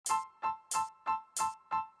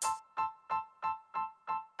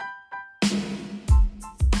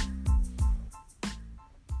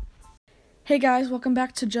Hey guys, welcome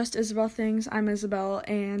back to Just Isabel Things. I'm Isabel,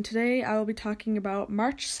 and today I will be talking about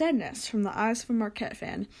March Sadness from the eyes of a Marquette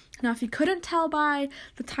fan. Now, if you couldn't tell by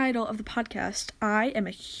the title of the podcast, I am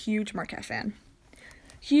a huge Marquette fan.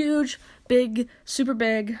 Huge, big, super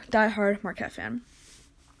big, diehard Marquette fan.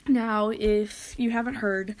 Now, if you haven't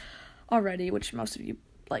heard already, which most of you,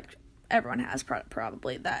 everyone has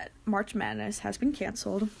probably, that March Madness has been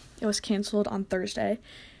canceled. It was canceled on Thursday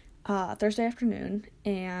afternoon,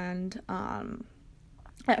 and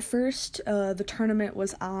at first the tournament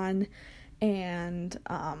was on, and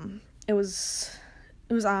it was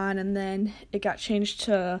on, and then it got changed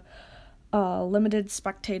to limited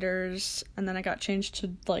spectators, and then it got changed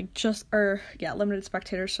to limited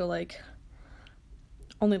spectators, so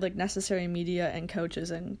only necessary media and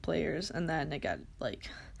coaches and players, and then it got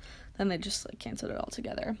then they just canceled it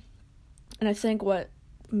altogether. And I think what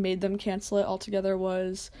made them cancel it altogether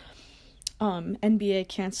was NBA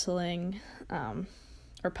canceling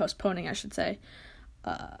or postponing, I should say,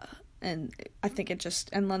 and I think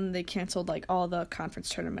and then they canceled all the conference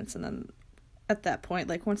tournaments, and then at that point,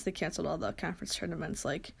 once they canceled all the conference tournaments,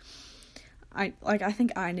 I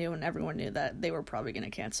think I knew and everyone knew that they were probably going to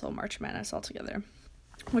cancel March Madness altogether,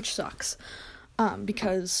 which sucks,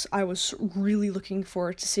 because I was really looking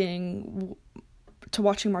forward to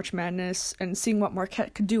watching March Madness and seeing what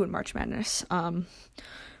Marquette could do in March Madness.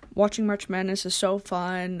 Watching March Madness is so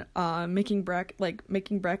fun. Making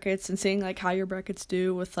brackets and seeing how your brackets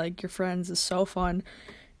do with your friends is so fun,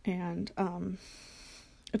 and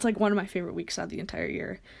it's one of my favorite weeks of the entire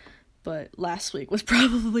year. But last week was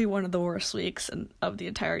probably one of the worst weeks of the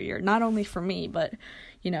entire year. Not only for me, but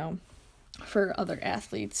for other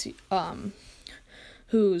athletes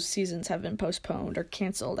whose seasons have been postponed or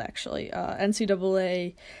canceled, actually.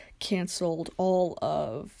 NCAA canceled all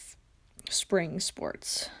of spring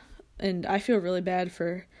sports. And I feel really bad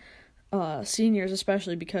for seniors,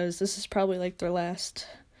 especially because this is probably their last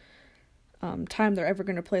time they're ever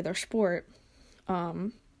going to play their sport.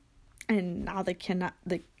 And now they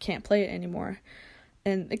can't play it anymore.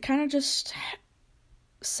 And it kind of just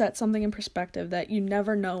set something in perspective that you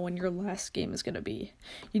never know when your last game is going to be.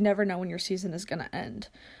 You never know when your season is going to end.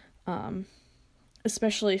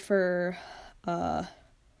 Especially for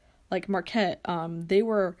Marquette, they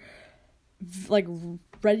were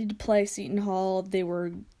ready to play Seton Hall. They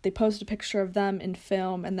posted a picture of them in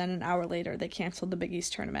film, and then an hour later they canceled the Big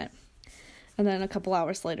East tournament. And then a couple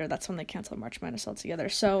hours later, that's when they canceled March Madness altogether.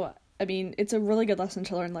 So, I mean, it's a really good lesson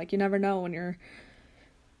to learn. You never know when your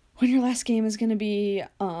last game is going to be.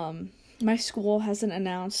 My school hasn't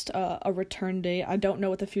announced a return date. I don't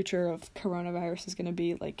know what the future of coronavirus is going to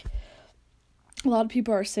be. A lot of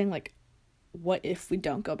people are saying, what if we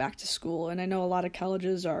don't go back to school? And I know a lot of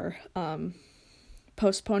colleges are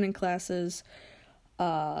postponing classes,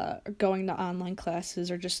 going to online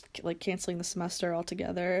classes, or just, canceling the semester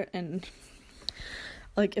altogether. And,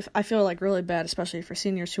 if I feel, really bad, especially for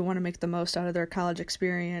seniors who want to make the most out of their college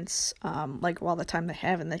experience, while the time they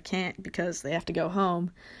have, and they can't because they have to go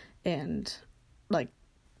home and,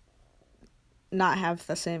 not have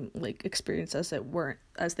the same, experience as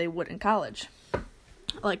they would in college.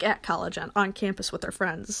 At college, on campus with their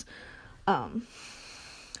friends.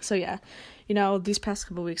 So, yeah, these past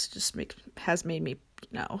couple weeks just has made me,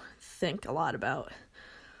 think a lot about,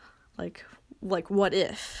 what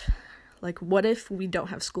if? What if we don't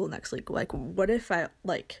have school next week? What if I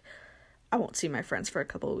won't see my friends for a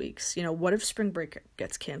couple of weeks? What if spring break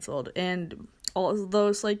gets canceled? And all of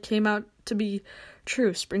those, came out to be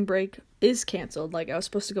true. Spring break is canceled. I was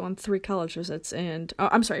supposed to go on 4 college visits, and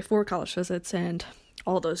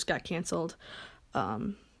all those got canceled.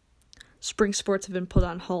 Spring sports have been put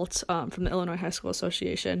on halt from the Illinois High School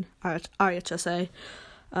Association, IHSA.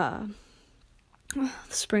 The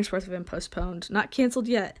spring sports have been postponed. Not canceled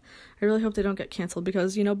yet. I really hope they don't get canceled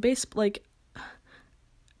because,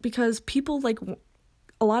 because people,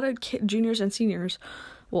 a lot of juniors and seniors,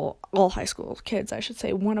 well, all high school kids, I should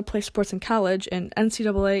say, want to play sports in college, and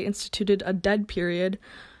NCAA instituted a dead period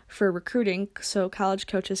for recruiting, so college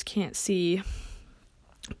coaches can't see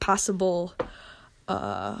possible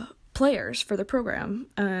players for the program,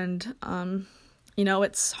 and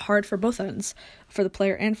it's hard for both ends, for the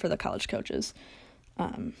player and for the college coaches.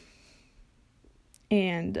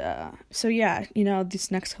 So yeah, these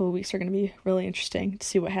next couple of weeks are going to be really interesting to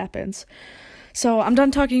see what happens. So I'm done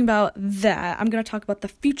talking about that. I'm going to talk about the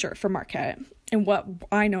future for Marquette and what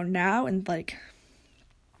I know now, and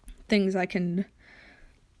things I can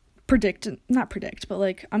not predict, but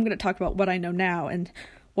I'm going to talk about what I know now and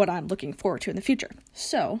what I'm looking forward to in the future.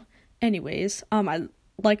 So anyways,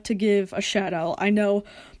 like to give a shout out. I know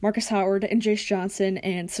Marcus Howard and Jace Johnson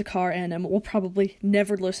and Sakar Anim will probably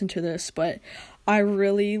never listen to this, but I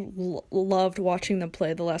really loved watching them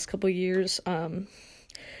play the last couple years.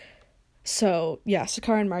 So yeah,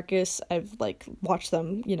 Sakar and Marcus, I've like watched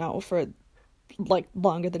them, for like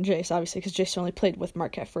longer than Jace, obviously, because Jace only played with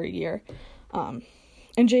Marquette for a year.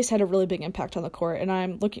 And Jace had a really big impact on the court, and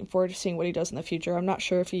I'm looking forward to seeing what he does in the future. I'm not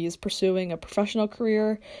sure if he's pursuing a professional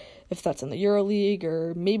career, if that's in the EuroLeague,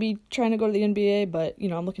 or maybe trying to go to the NBA, but,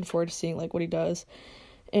 I'm looking forward to seeing, like, what he does.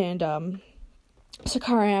 And,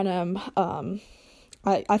 Sakar Anim,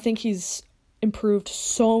 I think he's improved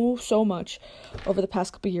so much over the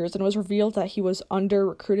past couple years, and it was revealed that he was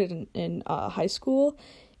under-recruited in high school,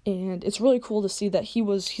 and it's really cool to see that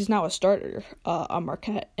he's now a starter on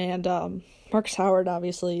Marquette, and Marcus Howard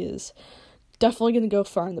obviously is definitely going to go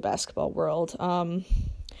far in the basketball world.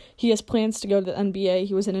 He has plans to go to the NBA.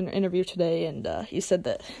 He was in an interview today, and he said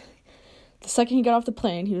that the second he got off the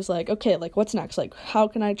plane, he was like, okay, like, what's next? Like, how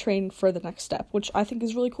can I train for the next step? Which I think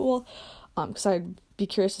is really cool, because I'd be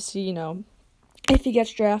curious to see, if he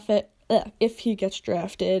gets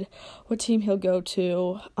drafted, what team he'll go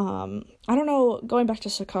to. I don't know, going back to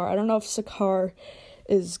Sakar, I don't know if Sakar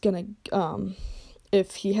is going to,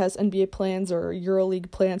 if he has NBA plans or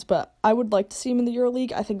EuroLeague plans, but I would like to see him in the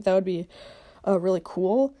EuroLeague. I think that would be really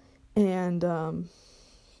cool. And, I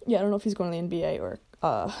don't know if he's going to the NBA or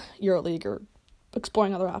EuroLeague or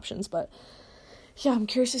exploring other options, but yeah, I'm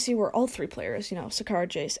curious to see where all three players, Sakar,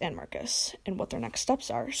 Jace, and Marcus, and what their next steps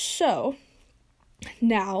are. So,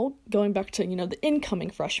 now, going back to, the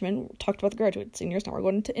incoming freshmen, we talked about the graduate seniors, now we're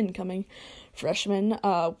going into incoming freshmen.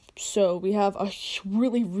 So we have a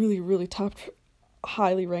really, really, really top,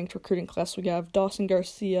 highly ranked recruiting class. We have Dawson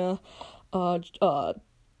Garcia, Oso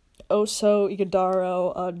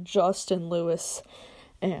Ighodaro, Justin Lewis,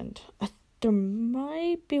 and there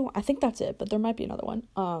might be one, I think that's it, but there might be another one,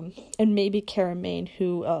 and maybe Kara Main,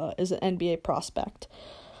 who is an NBA prospect.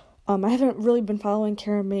 I haven't really been following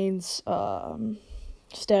Kara Main's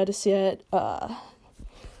status yet.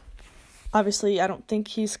 Obviously, I don't think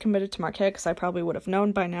he's committed to Marquette, because I probably would have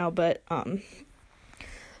known by now, but I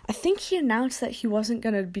think he announced that he wasn't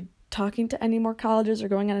going to be talking to any more colleges or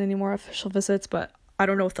going on any more official visits, but I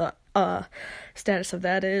don't know what the status of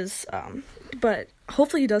that is. But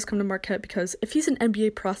hopefully he does come to Marquette, because if he's an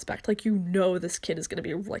NBA prospect, like, this kid is going to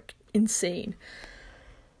be, like, insane.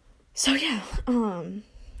 So, yeah,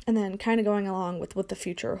 and then kind of going along with what the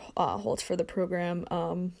future holds for the program,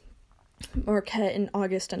 Marquette in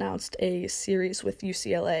August announced a series with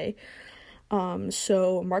UCLA.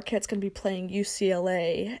 So Marquette's going to be playing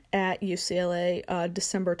UCLA at UCLA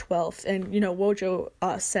December 12th. And, Wojo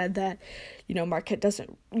said that, Marquette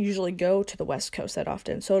doesn't usually go to the West Coast that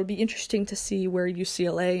often. So it'll be interesting to see where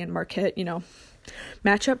UCLA and Marquette,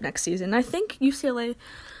 match up next season. I think UCLA,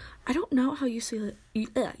 I don't know how UCLA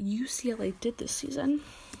did this season.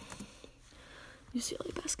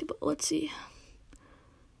 UCLA basketball, let's see.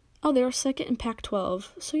 Oh, they were second in Pac-12.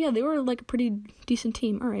 So, yeah, they were, like, a pretty decent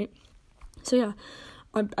team. All right. So, yeah,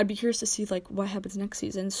 I'd be curious to see, like, what happens next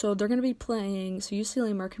season. So, they're going to be playing, so UCLA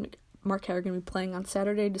and Marquette are going to be playing on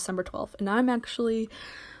Saturday, December 12th. And I'm actually,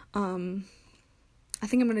 I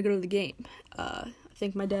think I'm going to go to the game. I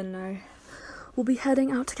think my dad and I will be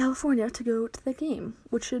heading out to California to go to the game,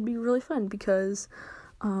 which should be really fun because,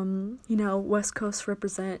 West Coast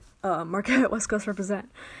represent, Marquette West Coast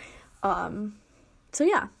represent. So,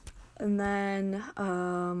 yeah. And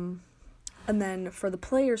then for the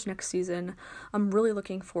players next season, I'm really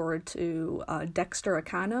looking forward to Dexter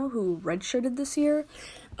Akano, who redshirted this year.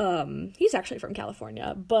 He's actually from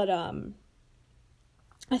California, but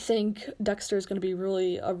I think Dexter is going to be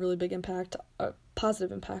a really big impact, a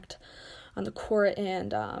positive impact on the court.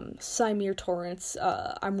 And Symir Torrance,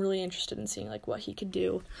 I'm really interested in seeing like what he could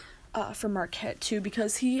do for Marquette too,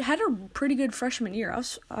 because he had a pretty good freshman year.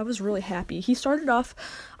 I was really happy. He started off,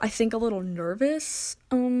 I think, a little nervous.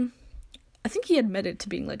 I think he admitted to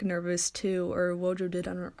being, like, nervous, too, or Wojo did,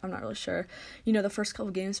 I'm not really sure, the first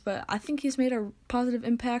couple games, but I think he's made a positive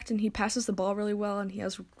impact, and he passes the ball really well, and he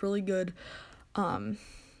has really good,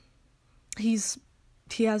 he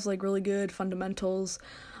has, like, really good fundamentals,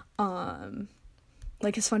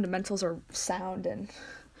 like, his fundamentals are sound, and,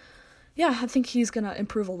 yeah, I think he's gonna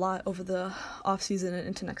improve a lot over the offseason and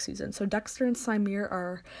into next season. So Dexter and Symir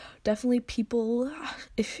are definitely people,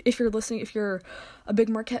 if you're listening, if you're a big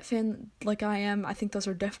Marquette fan like I am, I think those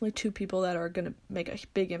are definitely two people that are gonna make a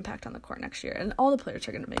big impact on the court next year. And all the players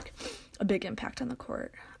are gonna make a big impact on the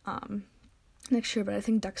court next year, but I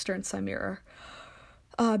think Dexter and Symir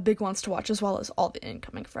are big ones to watch, as well as all the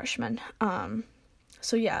incoming freshmen.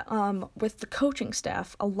 So yeah, with the coaching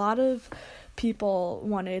staff, a lot of people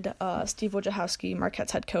wanted Steve Wojciechowski,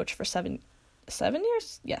 Marquette's head coach, for 7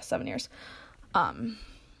 years? Yeah, 7 years.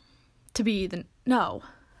 To be no.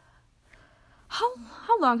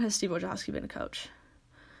 How long has Steve Wojciechowski been a coach?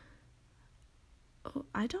 Oh,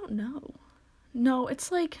 I don't know. No,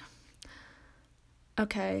 it's like,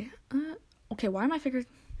 okay, why am I figuring,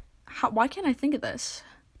 why can't I think of this?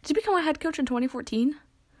 Did he become a head coach in 2014?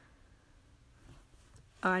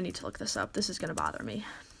 I need to look this up. This is going to bother me.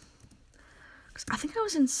 'Cause I think I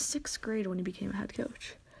was in 6th grade when he became a head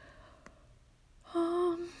coach.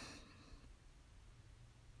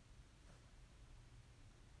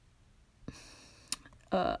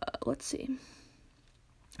 Let's see.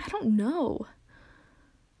 I don't know.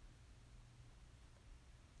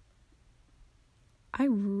 I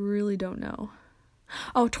really don't know.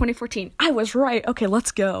 Oh, 2014. I was right. Okay,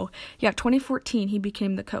 let's go. Yeah, 2014, he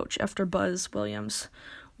became the coach after Buzz Williams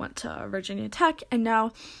went to Virginia Tech, and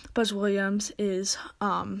now Buzz Williams is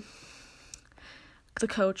the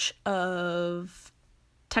coach of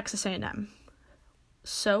Texas A&M.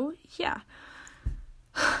 So, yeah.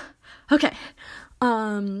 Okay.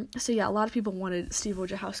 So yeah, a lot of people wanted Steve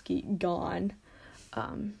Wojciechowski gone,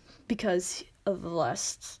 because of the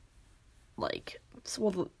last,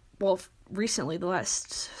 recently the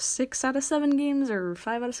last 6 out of 7 games or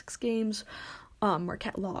 5 out of 6 games,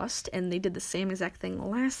 Marquette lost, and they did the same exact thing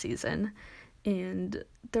last season, and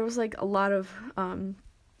there was a lot of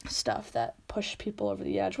stuff that pushed people over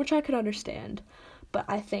the edge, which I could understand, but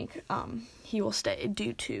I think he will stay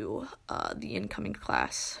due to the incoming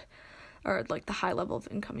class, or the high level of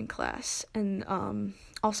incoming class, and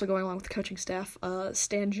also going along with the coaching staff,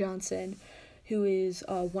 Stan Johnson, who is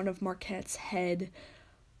one of Marquette's head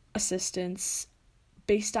assistants.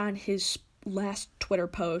 Based on his last Twitter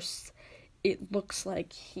posts, it looks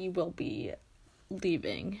like he will be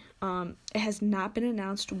leaving. It has not been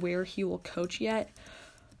announced where he will coach yet,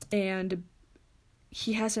 and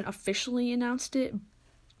he hasn't officially announced it,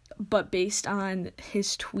 but based on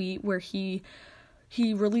his tweet where he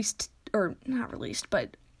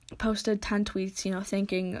posted 10 tweets,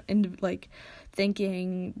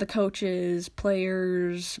 thanking the coaches,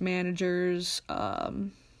 players, managers,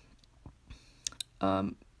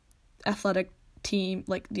 athletic team,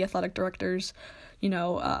 the athletic directors,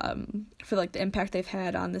 for the impact they've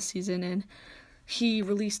had on this season. And he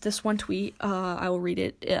released this one tweet. I will read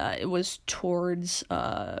it. It was towards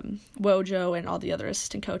Wojo and all the other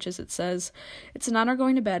assistant coaches. It says, "It's an honor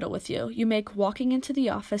going to battle with you. You make walking into the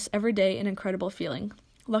office every day an incredible feeling.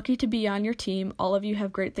 Lucky to be on your team. All of you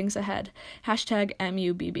have great things ahead.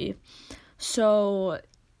 #MUBB. So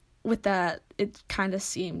with that, it kind of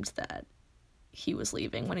seemed that he was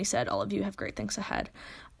leaving when he said, all of you have great things ahead.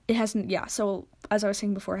 It hasn't, so as I was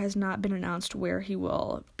saying before, it has not been announced where he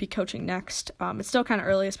will be coaching next. It's still kind of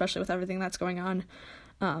early, especially with everything that's going on.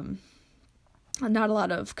 Not a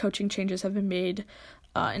lot of coaching changes have been made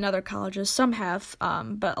in other colleges. Some have,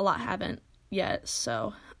 but a lot haven't yet.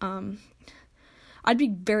 So I'd be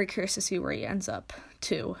very curious to see where he ends up,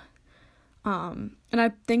 too. And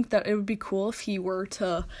I think that it would be cool if he were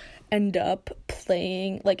to end up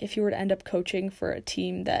playing, if he were to end up coaching for a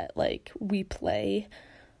team that, we play,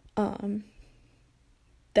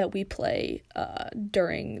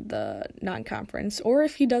 during the non-conference, or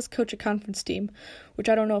if he does coach a conference team, which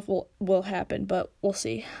I don't know if will happen, but we'll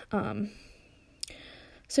see.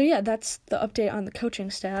 So yeah, that's the update on the coaching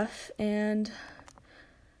staff and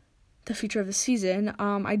the future of the season.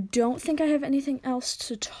 I don't think I have anything else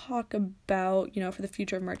to talk about, for the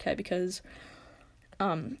future of Marquette, because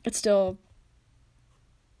it's still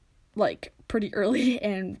pretty early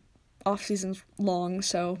and off season's long,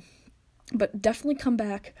 so but definitely come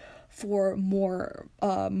back for more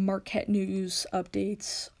Marquette news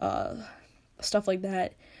updates, stuff like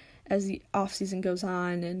that as the off season goes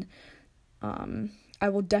on. And I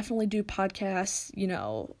will definitely do podcasts,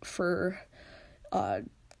 for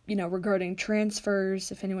regarding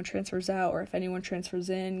transfers, if anyone transfers out or if anyone transfers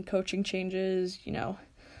in, coaching changes,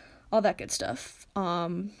 all that good stuff.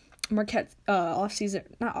 Marquette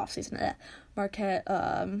Marquette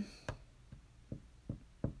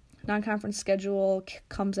non-conference schedule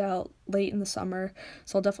comes out late in the summer,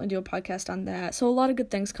 so I'll definitely do a podcast on that. So a lot of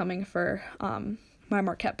good things coming for my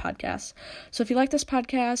Marquette podcast. So if you like this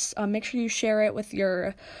podcast, make sure you share it with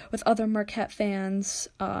other Marquette fans.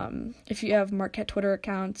 If you have Marquette Twitter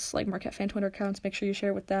accounts, Marquette fan Twitter accounts, make sure you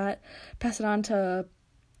share it with that. Pass it on to,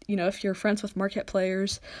 if you're friends with Marquette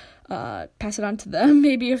players, pass it on to them,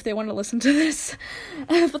 maybe if they want to listen to this,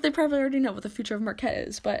 but they probably already know what the future of Marquette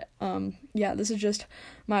is. But this is just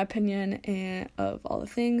my opinion of all the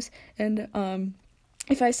things, and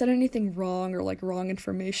if I said anything wrong or like wrong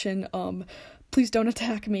information, please don't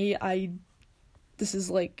attack me. This is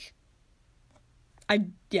like, I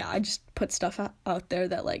just put stuff out there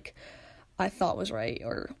that like I thought was right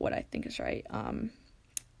or what I think is right.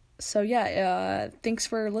 So yeah, thanks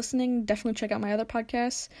for listening. Definitely check out my other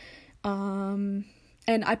podcasts.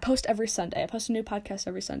 And I post every Sunday. I post a new podcast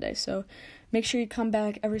every Sunday. So make sure you come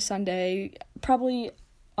back every Sunday. Probably,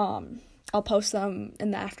 I'll post them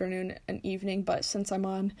in the afternoon and evening, but since I'm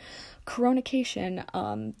on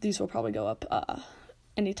Coronacation, these will probably go up,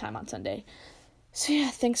 anytime on Sunday. So yeah,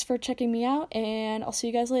 thanks for checking me out, and I'll see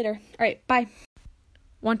you guys later. Alright, bye.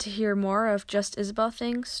 Want to hear more of Just Isabel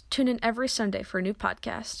things? Tune in every Sunday for a new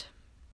podcast.